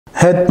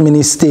Het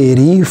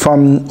ministerie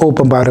van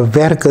Openbare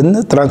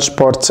Werken,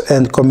 Transport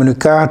en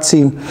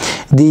Communicatie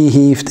die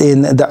heeft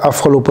in de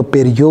afgelopen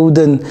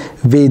perioden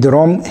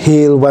wederom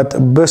heel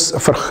wat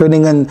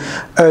busvergunningen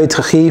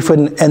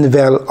uitgegeven en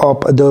wel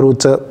op de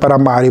route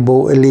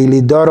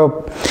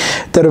Paramaribo-Lelydorp.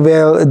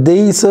 Terwijl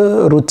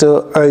deze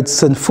route uit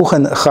zijn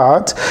voegen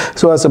gaat,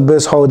 zoals de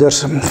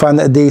bushouders van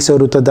deze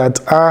route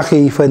dat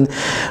aangeven,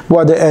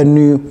 worden er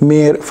nu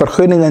meer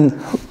vergunningen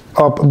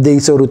op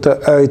deze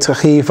route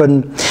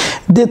uitgegeven.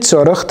 Dit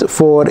zorgt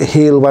voor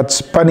heel wat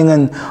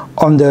spanningen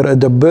onder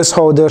de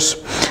bushouders,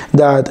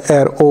 dat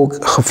er ook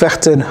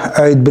gevechten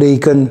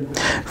uitbreken.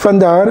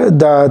 Vandaar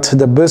dat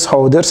de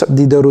bushouders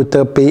die de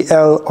route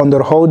PL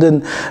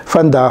onderhouden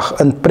vandaag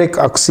een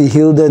prikactie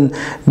hielden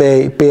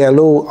bij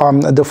PLO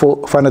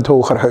van het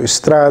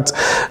Hogerhuisstraat.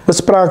 We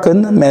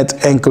spraken met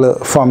enkele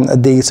van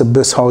deze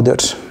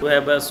bushouders. We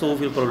hebben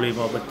zoveel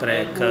problemen op het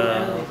trek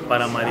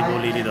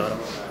Paramaribo-Lelydorp.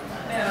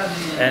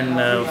 En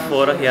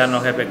vorig jaar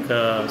nog heb ik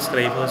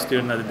schrijven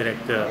gestuurd naar de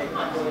directeur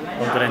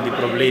omtrent die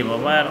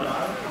problemen, maar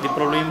die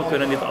problemen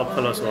kunnen niet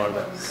opgelost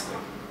worden.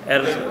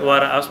 Er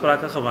waren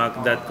afspraken gemaakt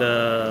dat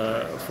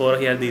vorig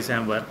jaar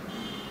december,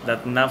 dat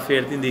na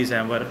 14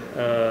 december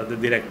de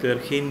directeur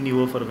geen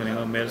nieuwe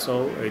vergunningen meer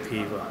zou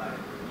uitgeven.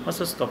 Maar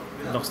ze stopt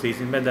nog steeds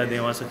niet met dat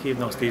ding, want ze geeft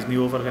nog steeds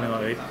nieuwe vergunningen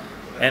uit.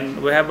 En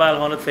we hebben al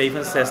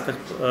 165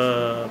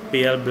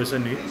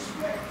 PL-bussen nu.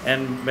 En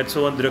met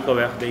zo'n drukke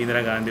weg, de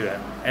Indira Gandhiweg.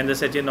 En dan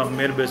zet je nog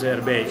meer bussen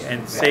erbij. En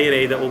zij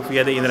rijden ook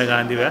via de Indira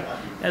Gandhiweg.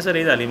 En ze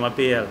rijden alleen maar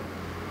PL.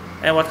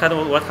 En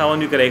wat gaan we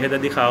nu krijgen?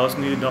 Dat die chaos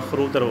nu nog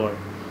groter wordt.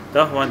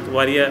 Toch? Want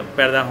waar je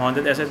per dag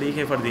 100 SRD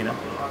gaat verdienen.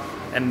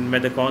 En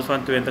met de komst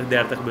van 20,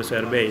 30 bussen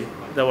erbij,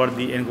 dan wordt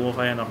die inkomen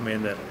van je nog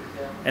minder.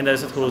 En dat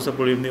is het grootste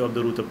probleem nu op de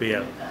route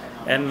PL.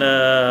 En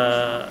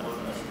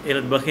in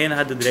het begin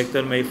had de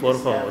directeur mij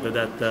voorgehouden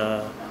dat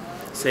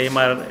zij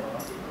maar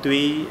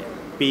 2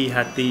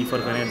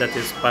 PHT-vergunningen, dat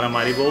is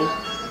Paramaribo,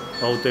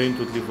 Houttuin,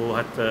 Toetlivo,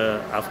 had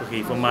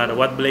afgegeven. Maar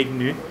wat blijkt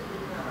nu?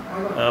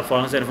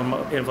 Volgens de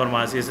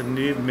informatie is het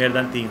nu meer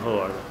dan 10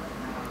 geworden.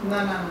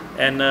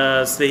 En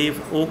ze heeft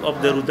ook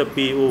op de route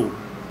PO,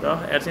 toch?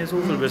 Er zijn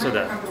zoveel bussen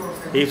daar,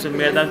 heeft ze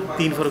meer dan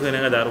 10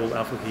 vergunningen daar ook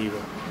afgegeven.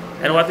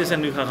 En wat is er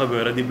nu gaan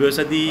gebeuren? Die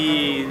bussen,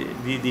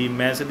 die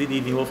mensen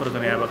die nieuwe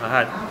vergunningen hebben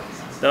gehad,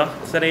 toch?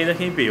 Ze rijden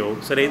geen PO,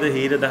 ze rijden de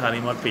hele dag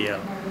alleen maar PL.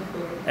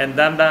 En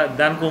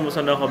dan komen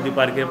ze nog op die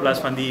parkeerplaats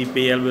van die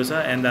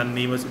PL-bussen en dan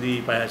nemen ze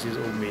die passagiers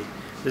ook mee.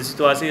 De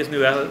situatie is nu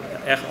wel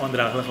echt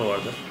ondraaglijk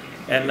geworden.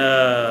 En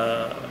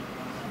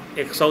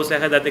ik zou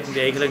zeggen dat ik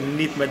eigenlijk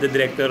niet met de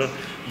directeur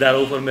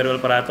daarover meer wil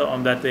praten,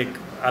 omdat ik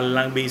al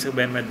lang bezig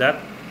ben met dat.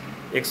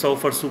 Ik zou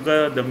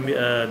verzoeken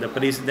de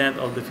president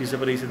of de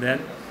vicepresident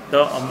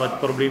om het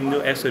probleem nu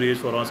echt serieus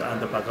voor ons aan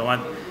te pakken.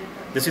 Want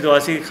de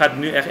situatie gaat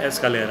nu echt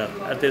escaleren.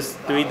 Het is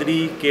 2,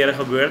 3 keren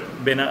gebeurd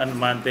binnen een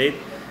maand tijd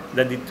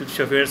dat die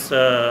chauffeurs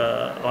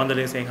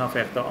onderling zijn gaan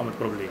vechten om het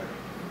probleem.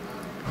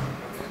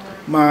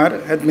 Maar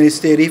het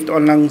ministerie heeft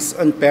onlangs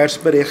een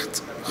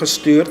persbericht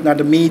gestuurd naar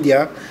de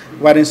media,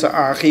 waarin ze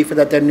aangeven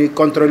dat er nu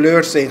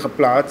controleurs zijn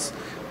geplaatst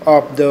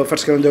op de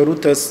verschillende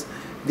routes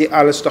die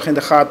alles toch in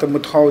de gaten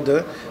moet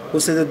houden. Hoe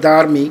zit het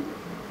daarmee?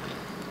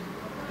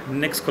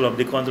 Niks klopt,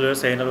 die controleurs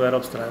zijn er weer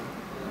op straat.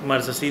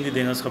 Maar ze zien die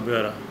dingen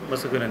gebeuren, maar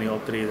ze kunnen niet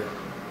optreden.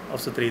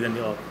 Of ze treden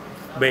niet op.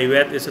 Bij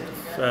wet is het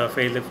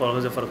feitelijk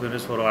volgens de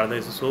vergunningsvoorwaarden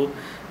is het zo.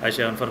 Als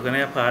je een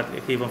vergunning hebt gehad,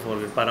 ik geef een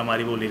voorbeeld,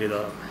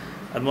 Paramaribo-Lelydorp.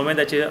 Op het moment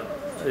dat je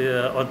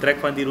onttrekt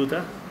van die route,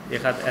 je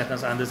gaat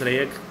ergens anders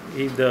rijden,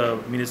 heeft de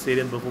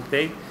ministerie de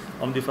bevoegdheid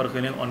om die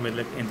vergunning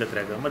onmiddellijk in te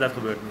trekken. Maar dat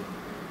gebeurt niet.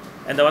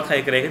 En dan wat ga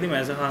je krijgen? Die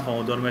mensen gaan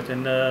gewoon door met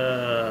hun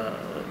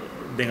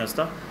dingen.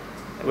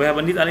 We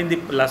hebben niet alleen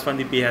die last van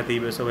die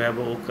PHT-bussen, we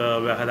hebben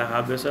ook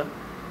Weggedag-bussen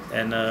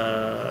en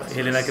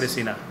Helena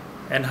Christina.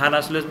 En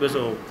Hanna's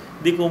Lustbussen ook.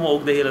 Die komen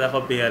ook de hele dag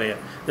op PR rijden.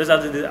 Dus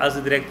als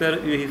de directeur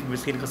u heeft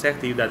misschien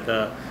gezegd heeft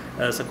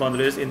dat ze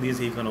controleurs in dienst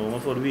heeft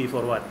genomen, voor wie,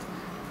 voor wat.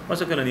 Maar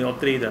ze kunnen niet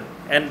optreden.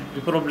 En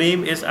het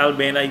probleem is al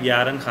bijna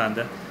jaren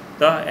gaande.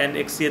 Toch? En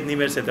ik zie het niet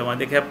meer zitten,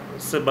 want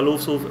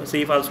ze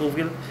heeft al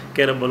zoveel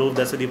keren beloofd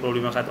dat ze die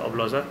problemen gaat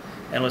oplossen.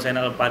 En we zijn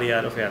al een paar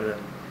jaren verder.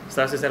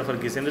 Straks is er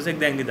verkiezing, dus ik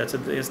denk niet dat ze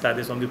in staat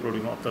is om die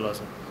problemen op te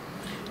lossen.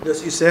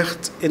 Dus u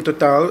zegt in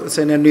totaal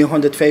zijn er nu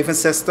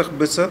 165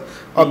 bussen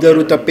op de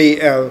route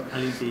PL.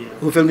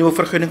 Hoeveel nieuwe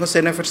vergunningen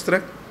zijn er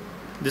verstrekt?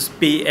 Dus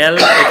PL,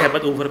 ik heb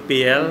het over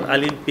PL,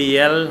 alleen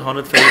PL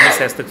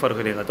 165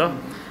 vergunningen, toch?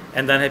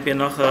 En dan heb je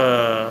nog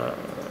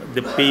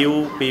de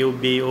PO,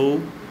 POBO,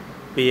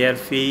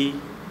 PRV,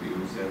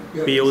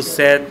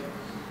 POZ,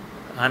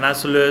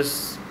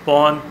 Hannaslus,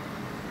 Pond.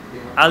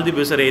 Al die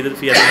bussen rijden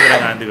via de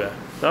Indira Gandhiweg,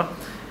 toch?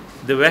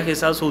 De weg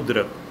is al zo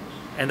druk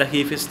en daar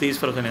geef je steeds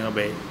vergunningen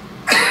bij.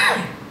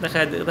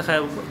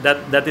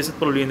 Dat is het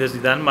probleem, dus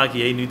dan maak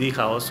jij nu die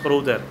chaos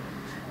groter.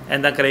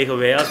 En dan krijgen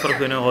wij als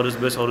vergunninghouders,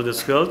 bushouders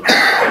de schuld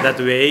dat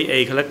wij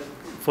eigenlijk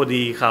voor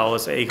die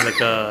chaos eigenlijk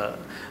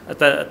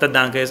te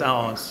danken is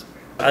aan ons.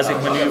 Als ik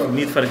me nu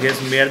niet vergis,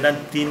 meer dan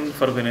 10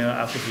 vergunningen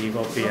afgegeven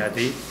op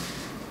PHT.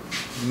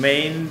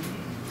 Mijn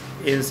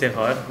inzicht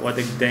hoor, wat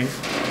ik denk,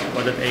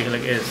 wat het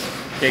eigenlijk is.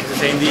 Kijk, ze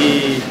zijn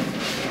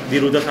die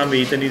route gaan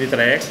meten, nu die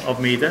traject,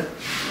 opmeten,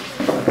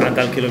 het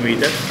aantal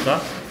kilometers,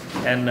 toch?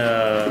 En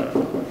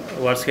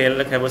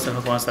waarschijnlijk hebben ze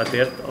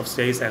geconstateerd, of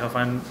zij zeggen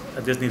van,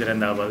 het is niet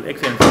rendabel. Ik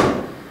vind,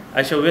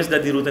 als je wist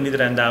dat die route niet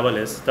rendabel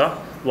is, toch?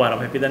 Waarom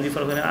heb je dan die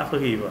vergunning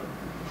afgegeven?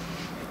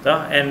 Toch?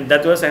 En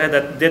dat wil zeggen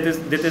dat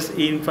dit is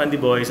een van die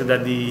boys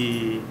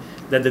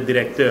dat de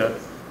directeur,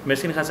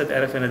 misschien gaat ze het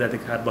erg vinden dat ik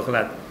haar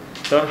beglad.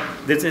 Toch?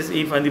 Dit is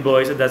een van die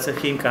boys dat ze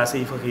geen kaas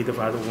heeft gegeten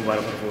van het openbaar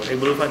vervoer. Ik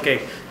bedoel van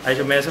kijk, als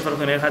je mensen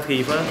vergunning gaat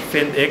geven,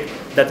 vind ik,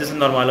 dat is een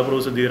normale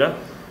procedure.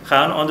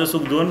 Ga een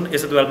onderzoek doen,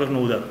 is het werkelijk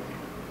nodig?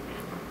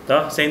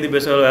 Toch? Zijn die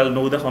bussen wel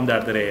nodig om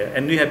daar te rijden?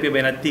 En nu heb je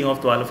bijna 10 of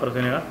 12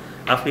 vergunningen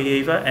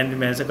afgegeven en die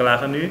mensen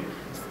klagen nu.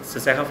 Ze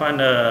zeggen van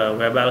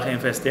we hebben al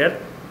geïnvesteerd.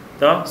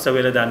 Toch? Ze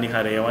willen daar niet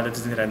gaan rijden, want het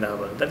is niet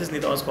rendabel. Dat is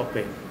niet ons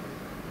koping.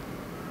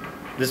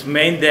 Dus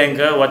mijn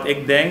denken, wat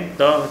ik denk,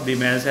 toch, die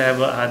mensen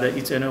hadden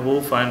iets in hun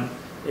hoofd van,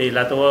 hey,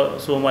 laten we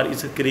zomaar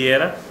iets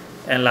creëren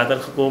en later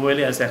komen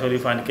jullie en zeggen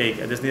jullie van, kijk,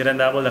 het is niet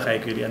rendabel, dan ga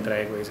ik jullie een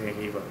trajectwijziging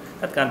geven.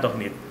 Dat kan toch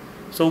niet?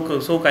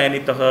 Zo kan je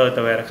niet toch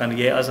te werk gaan.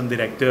 Jij als een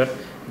directeur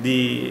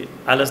die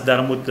alles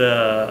daar moet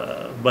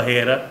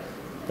beheren,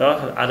 toch,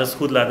 alles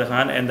goed laten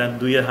gaan en dan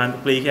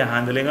pleeg je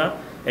handelingen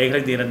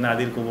eigenlijk die in het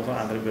nadeel komen van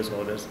andere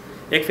bushouders.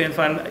 Ik vind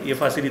van, je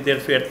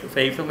faciliteert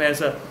 50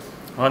 mensen,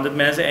 100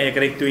 mensen en je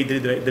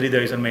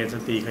krijgt 2.000-3.000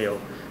 mensen tegen jou.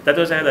 Dat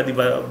wil zeggen dat die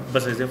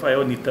beslissing van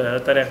jou niet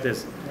terecht is.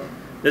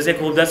 Dus ik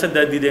hoop dat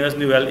ze die dingen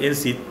nu wel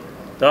inziet,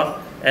 toch?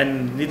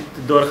 En niet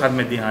doorgaat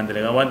met die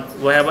handelingen. Want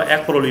we hebben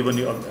echt problemen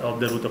nu op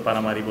de route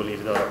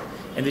Paramaribo-Leefdorp.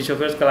 En die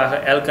chauffeurs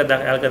klagen elke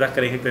dag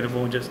krijg ik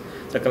telefoontjes.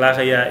 Ze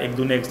klagen, ja, ik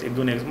doe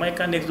niks. Maar ik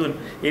kan niks doen.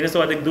 Het enige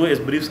wat ik doe is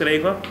brief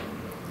schrijven,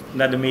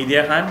 naar de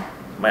media gaan,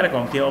 maar er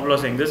komt geen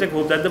oplossing. Dus ik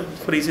hoop dat de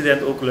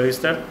president ook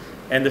luistert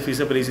en de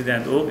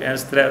vicepresident ook en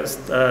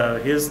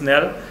heel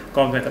snel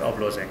komt met een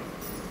oplossing.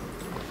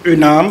 Uw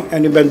naam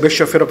en u bent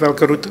buschauffeur op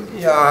welke route?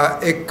 Ja,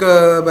 ik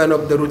ben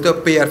op de route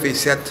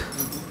PRVZ,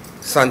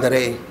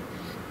 Sanderij.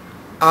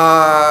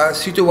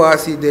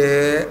 Situatie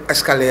de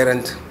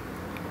escalerend.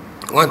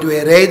 Want we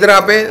rijden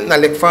erachter, dan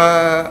lijkt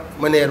van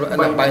meneer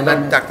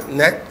bijna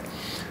net,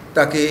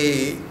 dat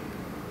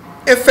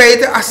in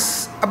feite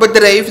als een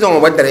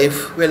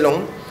bedrijf,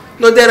 wel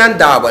nog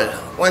rendabel.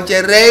 Want je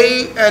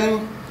rijdt en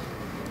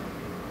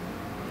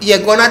je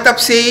gaat naar de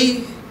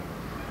zee,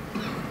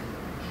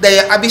 dat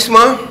je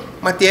abisma,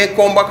 maar je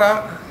komt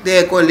bakken, dat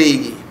je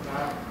collega.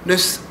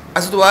 Dus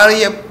als het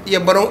ware,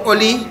 je brengt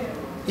olie,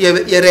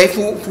 je rijdt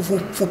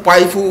voor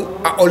paai voor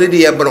olie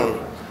die je brengt.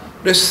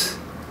 Dus,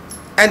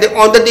 en de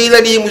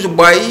onderdelen die je moet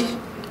bij,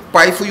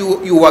 paai voor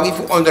je waggie,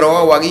 voor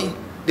onderhoud waggie,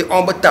 de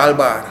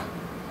onbetaalbaar.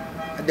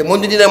 De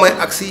monden die naar mijn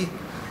actie,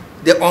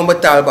 de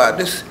onbetaalbaar.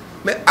 Dus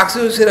mijn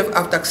actie zelf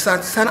af dat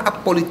zijn een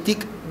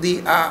politiek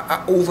die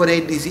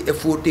overheid die zich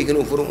voert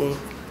tegenover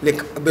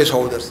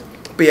bushouders,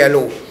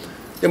 PLO.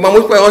 De man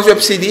moet bij ons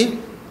subsidie,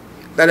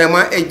 dan is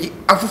maar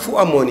afvoer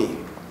aan money.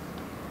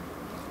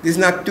 Dit is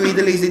na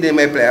tweede lees die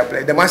mij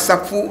pleit. De man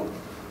zakt voor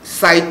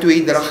zij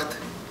twee dracht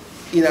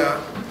in een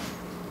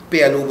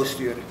PLO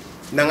bestuur.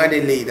 Dan gaan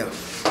de leden.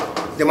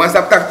 De man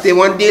zakt dat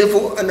een deel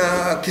voor een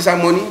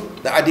kiesmoney,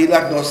 dat adeel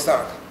laat nog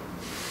staan.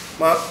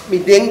 Maar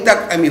ik denk dat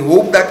en ik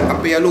hoop dat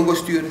een PLO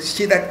bestuur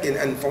zit dat in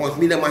en volgens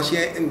mij de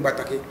machine in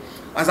Bataki.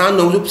 Als aan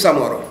nog op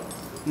Samoro,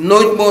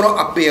 nooit meer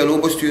een PLO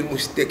bestuur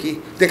moest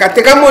steken.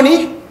 Teka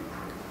money,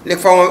 like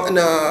van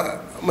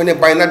meneer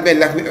Bijnaat ben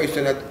leg me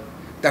uit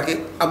dat ik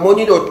een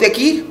money door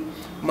teki,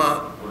 maar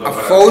een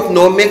fout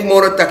no make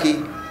more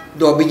taki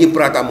door bij je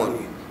praten money.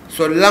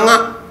 Zolang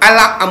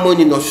alle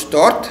money nog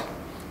stort,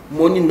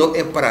 money no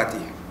e prati.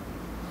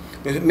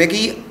 Dus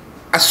make je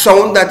een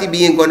sound dat die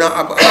begin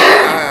gonna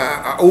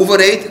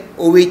overheid,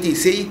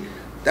 OWTC,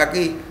 dat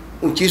ik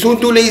een chisun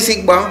toe lees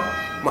ik ba,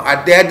 maar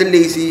a derde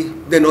lees ik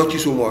de nog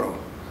chisun moro.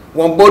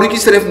 Want bodyki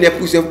schrijft net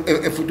poes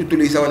en voet toe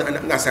lezen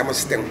naar samen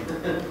stem.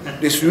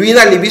 Dus wie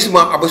naar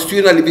libisma,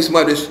 bestuur naar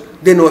libisma, dus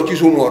de nog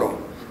chisun moro.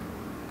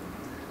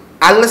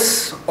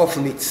 Alles of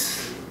niets.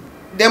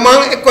 De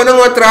man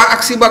economische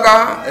actie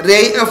baka,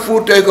 rij- en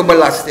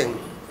voertuigenbelasting.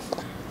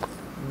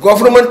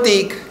 Government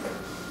take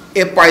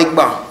e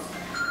paikba.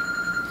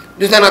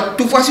 Dus dan het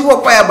toepassing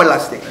op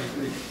belasting.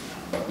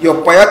 Je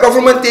paya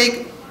government take,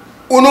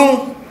 unum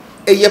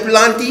en je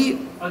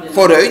planti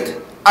vooruit,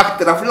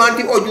 achteraf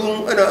lanti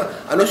ojun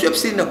en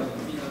subsidie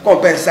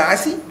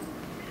compensatie.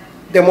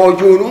 De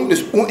mojunum,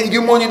 dus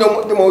hegemonie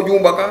de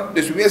mojun baka,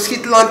 dus we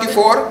schiet lanti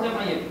voor,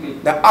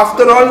 de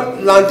afterall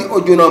lanti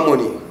ojuna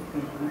money.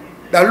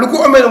 Dan luku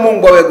omen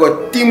mong bawe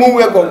go, timu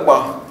we go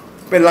ba,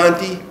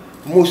 pelanti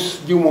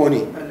mus ju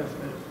money.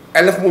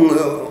 11 mong,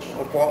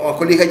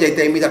 collega jij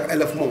tijd middag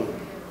 11 mong.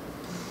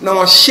 Nou,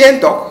 maar shen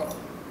toch?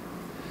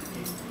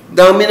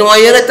 Dan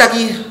minwaaieren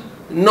taki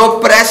no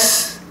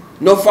press,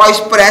 no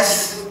voice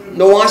press,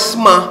 no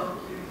asma,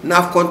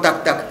 na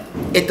contact tak.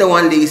 Ete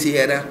wan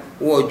lezen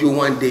wo ju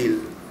wan deel.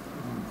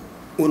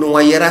 Uno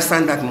waaieren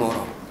standaard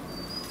moro.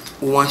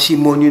 Uwan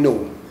simoni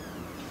no.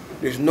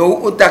 Dus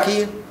no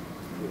utaki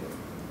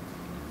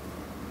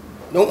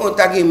Non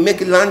ontaki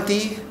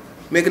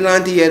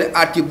Meklanti hier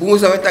arti boom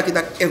zou taki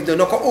dat if de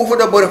nog over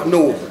de borg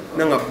no,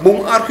 nanga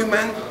boom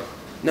argument,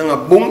 nanga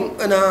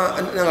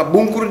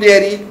boom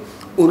kruderi,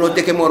 uno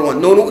teke morwan.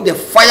 No de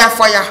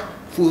fire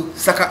fu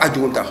saka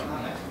adjunta.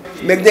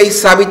 Mek de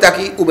sabi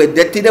taki ube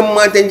 13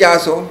 maanden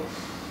jaso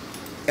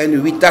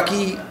en we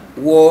taki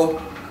wo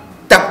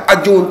tap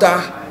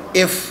adjunta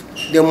if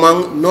the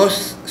man no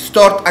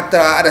stort at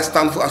de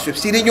stand voor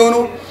subsidie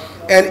jono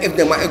en if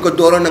de man eko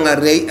doro nanga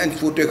rij en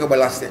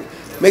voertuigenbelasting.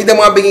 Mek de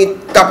man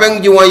begin tapping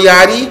juwan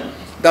jari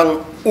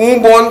dan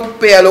bon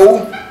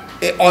PLO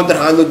e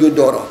onderhandel do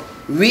doro.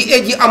 Wie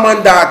is die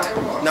mandaat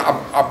na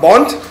a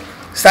bond?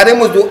 Sare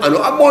moest doen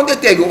ano a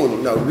bond tegen uno.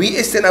 Nou wie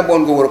is ten a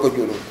bond geworden ko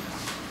juno.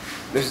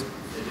 Dus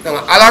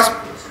dan alles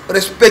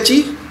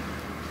respecti,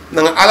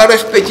 dan alle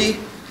respecti,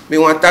 we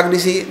want tak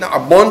disi na a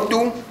bond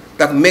toe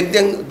dat mek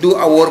den do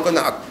a work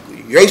na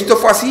juiste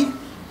fasie.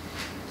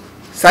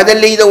 Sade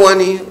leden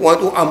wani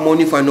want u a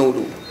money van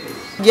nodig.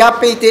 Ja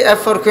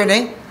PTF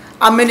vergunning.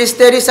 Aan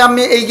ministerie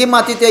sami egi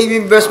mati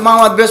tegen busman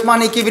wat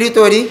busman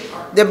ekibritori.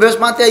 De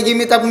busman tegen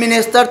met dat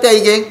minister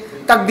tegen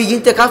tak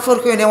begin te kan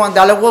vergunning want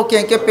daar ook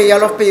geen keer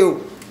PL of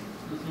PO.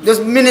 Dus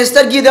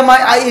minister geeft hem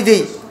een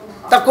idee.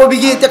 Tak ko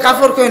begin te kan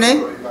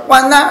vergunning.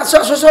 Want na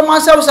so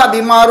man zou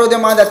sabi maro de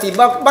man dati.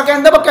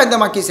 Bakanda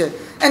makise.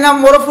 En dan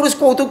moro furus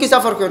koutu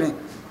kisa vergunning.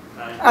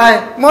 Ay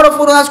moro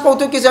furus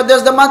koutu kisa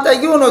dus de man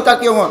tegen uno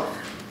tak jongen.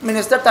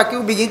 Minister tak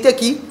u begin te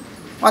ki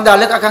want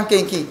daar akan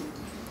kenki.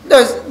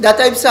 Dus dat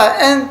heb sa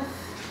en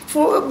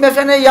me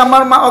fene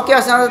jammer maar oké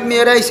als het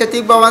meer is het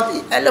ik want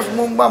 11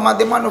 mumba maar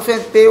de man of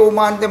PO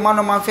man de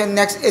man fen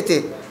next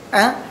ete.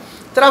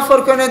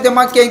 Trafor kunnen de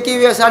man kenki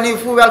we sani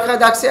fu welke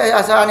dag se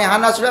asani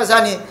hanas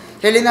asani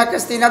Helena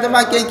Cristina de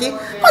man kenki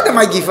maar de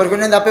man giver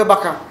kunnen dat pe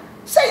baka.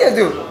 Saya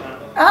do.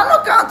 No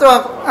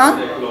kanto.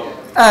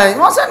 Ay,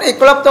 mo sani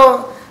klop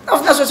to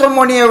of na so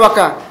money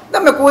waka. Da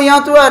me ko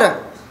yan tu ara.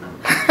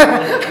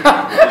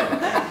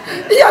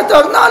 Ja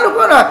toch na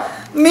lupona.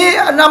 Mi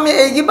na mi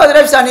egi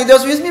badref sani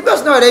dos wis mi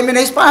bas no re mi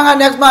next panga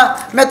next ma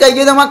met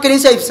egi de man krin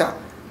safe sa.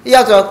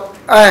 Ja toch.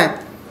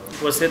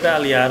 We zitten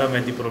al jaren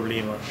met die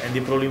problemen en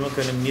die problemen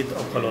kunnen niet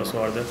opgelost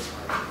worden.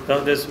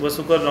 Dus we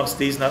zoeken nog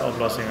steeds naar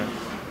oplossingen.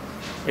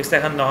 Ik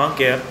zeg het nog een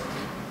keer,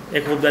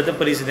 ik hoop dat de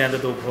president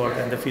het ook hoort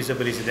en de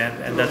vicepresident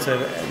en dat ze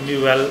nu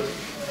wel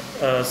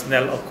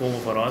snel opkomen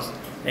voor ons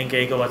en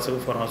kijken wat ze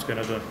voor ons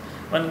kunnen doen.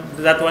 Want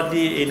dat wat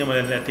die ene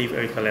meneer net heeft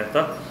uitgelegd,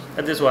 toch?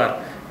 Dat is waar.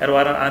 Er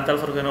waren een aantal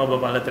vergunningen op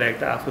bepaalde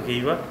trajecten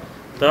afgegeven.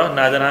 Toch?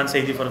 Naderhand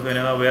zijn die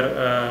vergunningen weer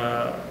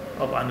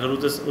op andere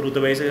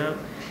routewijzigingen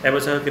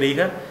hebben ze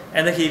gekregen.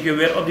 En dan geef je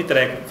weer op die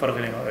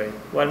trajectvergunningen uit.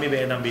 Waarmee ben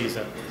je dan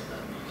bezig?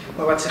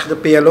 Maar wat zegt de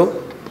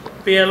PLO?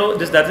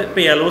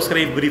 PLO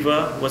schreef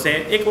brieven.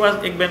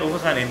 Ik ben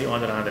overgegaan in die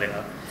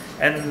onderhandelingen.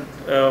 En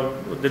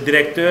de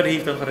directeur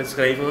heeft een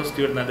schrijven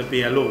gestuurd naar de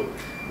PLO.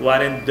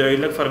 Waarin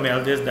duidelijk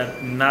vermeld is dat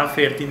na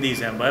 14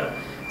 december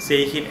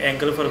zij geen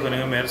enkele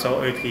vergunningen meer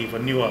zou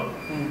uitgeven, nieuwe.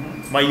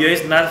 Maar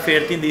juist na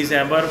 14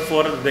 december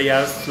voor de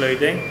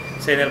jaarsluiting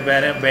zijn er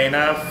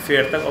bijna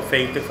 40 of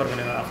 50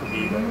 vergunningen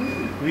afgegeven.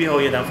 Wie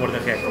hou je dan voor de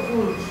gek?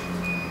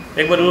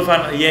 Ik bedoel van,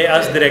 jij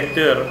als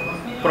directeur,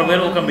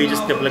 probeer ook een beetje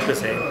stippelijk te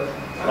zijn.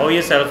 Hou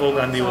jezelf ook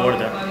aan die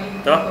woorden.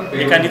 Toch?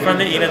 Je kan niet van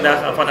de ene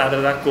dag of van de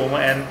andere dag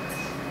komen en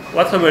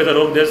wat gebeurt er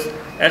ook? Dus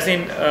er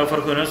zijn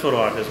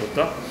vergunningsvoorwaarden ook,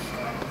 toch?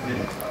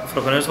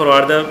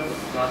 Vergunningsvoorwaarden,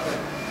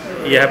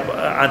 je hebt een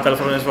aantal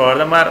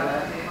vergunningsvoorwaarden, maar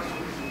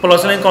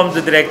plotseling komt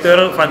de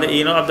directeur van de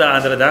ene op de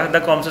andere dag,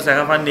 dan komt ze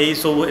zeggen van nee,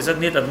 zo is het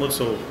niet, het moet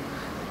zo.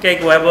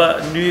 Kijk,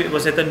 we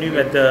zitten nu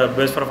met de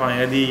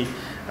busvervangingen,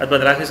 het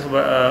bedrag is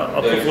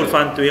opgevoerd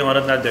van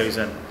 200 naar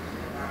 1000.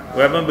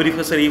 We hebben een brief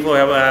geschreven, we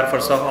hebben haar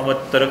verzocht om het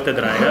terug te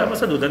draaien, maar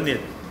ze doet het niet.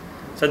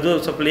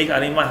 Ze pleegt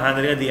alleen maar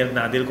handelingen die in het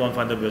nadeel komen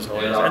van de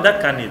bushouders. En dat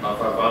kan niet.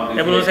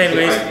 Ik bedoel,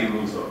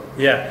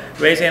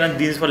 wij zijn een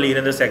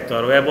dienstverlenende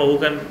sector. We hebben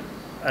ook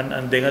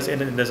een ding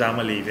in de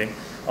samenleving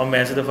om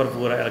mensen te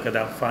vervoeren elke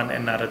dag van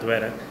en naar het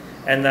werk.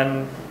 En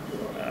dan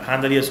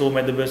handel je zo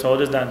met de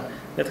bushouders, dan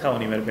dat gaan we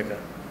niet meer pikken.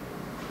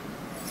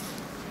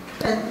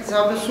 En ze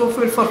hebben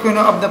zoveel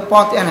vergunningen op de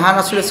pont en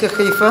Hanasluis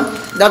gegeven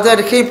dat er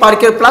geen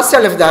parkeerplaats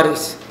zelf daar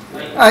is.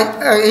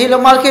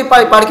 Helemaal geen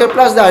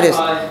parkeerplaats daar is.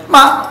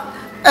 Maar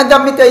en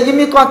dan met je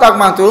met contact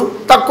man toe,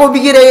 tak ko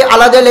bigire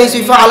ala de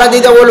lensi fa ala de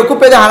da wolo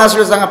coupe de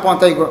Hanasluis danga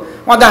ponta igo.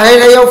 Want daar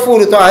hij jou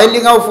voeren to, hij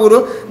linga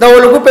voeren, da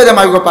wolo coupe de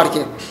maar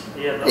parkeer.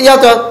 Ja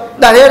toch,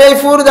 daar hij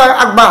voeren daar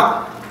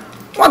akba.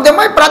 Want de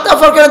mij praat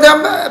over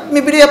kunnen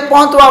mi bire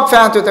pont op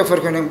fan toe te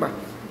vergunning ba.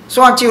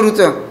 Zo aan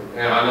route.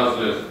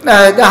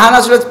 De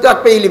Hanasluis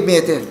tak pe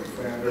meter.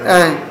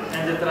 En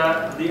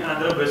die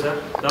andere bussen,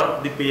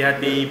 die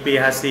PHT,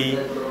 PHC,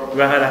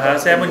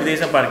 ze hebben niet eens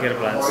een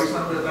parkeerplaats.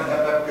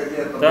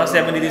 Ze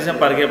hebben niet eens een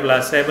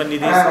parkeerplaats, ze hebben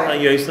niet eens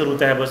een juiste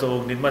route, hebben ze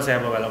ook niet, maar ze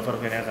hebben wel een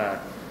vergunning gehad.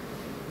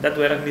 Dat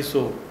werkt niet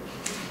zo.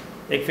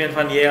 Ik vind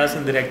van jij als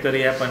een directeur,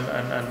 je hebt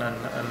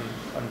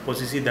een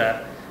positie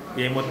daar.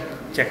 Je moet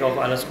checken of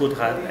alles goed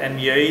gaat. En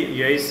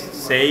juist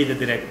zij, de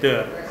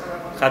directeur,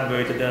 gaat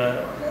buiten de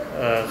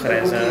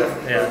grenzen.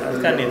 Ja,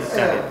 het kan niet.